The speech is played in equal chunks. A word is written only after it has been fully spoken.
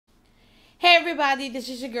Hey everybody, this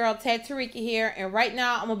is your girl TattooRika here, and right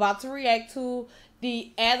now I'm about to react to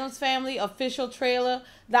the Addams Family official trailer.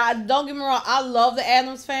 Now, don't get me wrong, I love the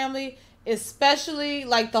Addams Family, especially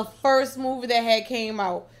like the first movie that had came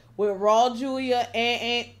out with Raw Julia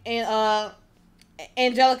and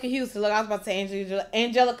Angelica Houston. Look, I was about to say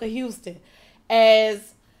Angelica Houston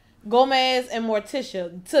as Gomez and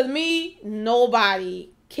Morticia. To me, nobody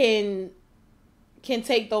can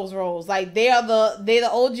take those roles. Like they're the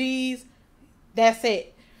OGs. That's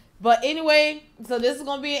it. But anyway, so this is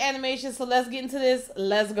gonna be an animation. So let's get into this.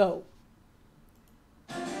 Let's go.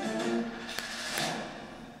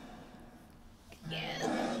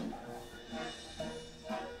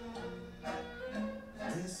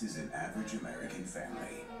 This is an average American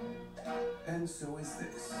family. And so is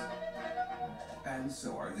this. And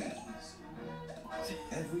so are these.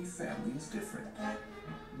 Every family is different.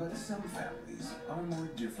 But some families are more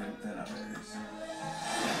different than others.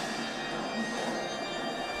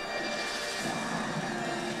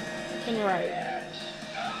 Right.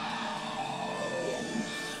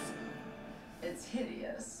 It's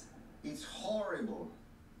hideous. It's horrible.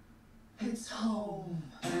 It's home.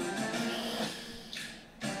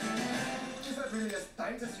 Is that really as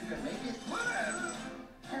tight as you can make it?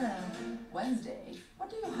 Hello. Wednesday, what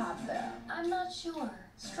do you have there? I'm not sure.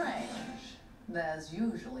 Strange. There's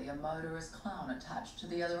usually a murderous clown attached to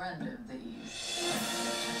the other end of these.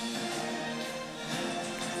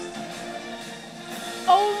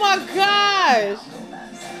 Oh my gosh!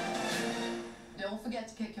 Don't forget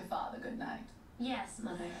to kick your father goodnight. Yes,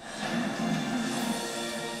 Mother.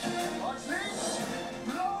 Watch this!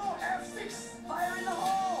 Blow F6! Fire in the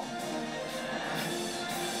hole!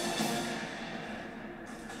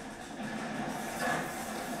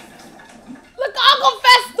 Look, Uncle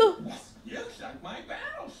Fester! You sunk my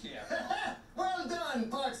battleship! Well done,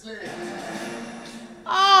 Pugsley!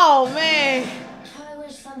 Oh man! How I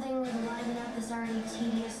wish something would liven up this already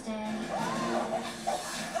tedious day.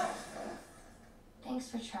 Thanks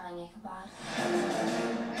for trying, Ichabod.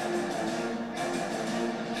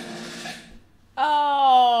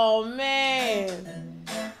 Oh man!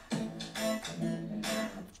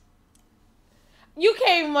 You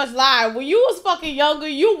can't even much lie. When you was fucking younger,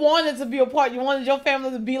 you wanted to be a part. You wanted your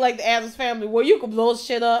family to be like the Addams Family, where you could blow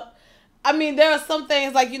shit up. I mean, there are some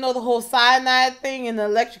things like, you know, the whole cyanide thing and the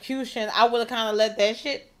electrocution. I would have kind of let that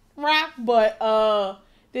shit rock, but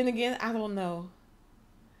then again, I don't know.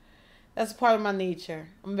 That's part of my nature.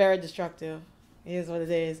 I'm very destructive. It is what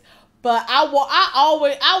it is. But I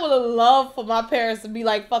would have loved for my parents to be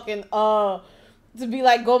like fucking to be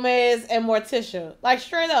like Gomez and Morticia. Like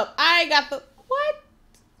straight up. I ain't got the what?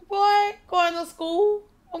 Boy, going to school.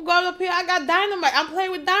 I'm going up here. I got dynamite. I'm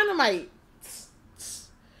playing with dynamite.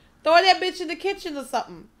 Throw that bitch in the kitchen or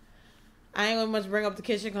something. I ain't gonna much bring up the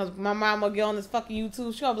kitchen because my mom will get on this fucking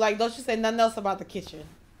YouTube. She'll be like, don't you say nothing else about the kitchen.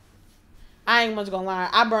 I ain't much gonna lie.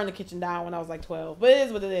 I burned the kitchen down when I was like 12. But it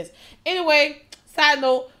is what it is. Anyway, side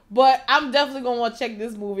note, but I'm definitely gonna want to check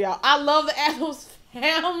this movie out. I love the Addams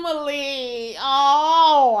Family.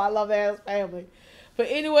 Oh, I love the Addams Family. But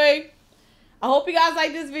anyway, I hope you guys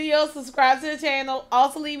like this video. Subscribe to the channel.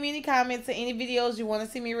 Also leave me any comments to any videos you want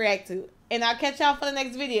to see me react to. And I'll catch y'all for the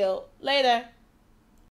next video. Later.